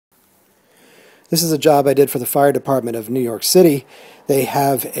This is a job I did for the fire department of New York City. They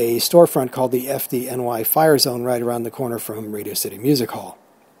have a storefront called the FDNY FireZone right around the corner from Radio City Music Hall.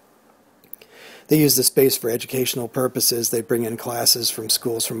 They use the space for educational purposes. They bring in classes from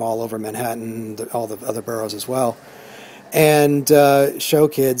schools from all over Manhattan, all the other boroughs as well, and show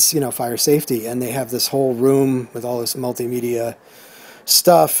kids, fire safety. And they have this whole room with all this multimedia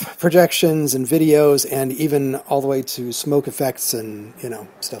stuff, projections and videos, and even all the way to smoke effects and,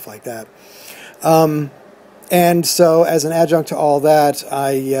 stuff like that. And so as an adjunct to all that,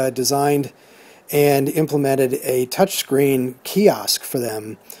 I designed and implemented a touchscreen kiosk for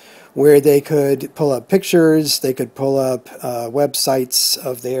them where they could pull up pictures, they could pull up websites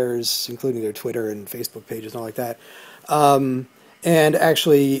of theirs, including their Twitter and Facebook pages and all like that, and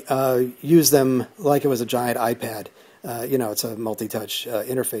actually use them like it was a giant iPad. It's a multi-touch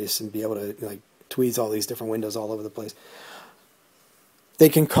interface, and be able to tweeze all these different windows all over the place. They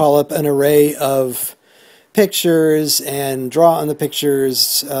can call up an array of pictures and draw on the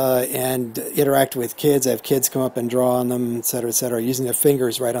pictures and interact with kids, have kids come up and draw on them, etc., using their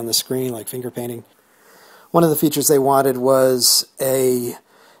fingers right on the screen, like finger painting. One of the features they wanted was a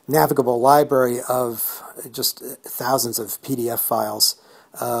navigable library of just thousands of PDF files,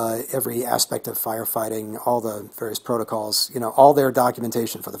 every aspect of firefighting, all the various protocols, all their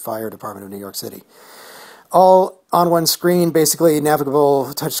documentation for the fire department of New York City. All on one screen, basically navigable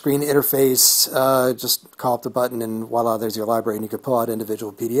touchscreen interface. Just call up the button and voila, there's your library, and you could pull out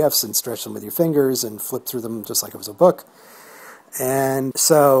individual PDFs and stretch them with your fingers and flip through them just like it was a book. And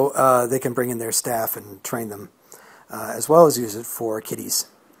so they can bring in their staff and train them, as well as use it for kiddies.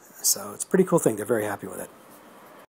 So it's a pretty cool thing. They're very happy with it.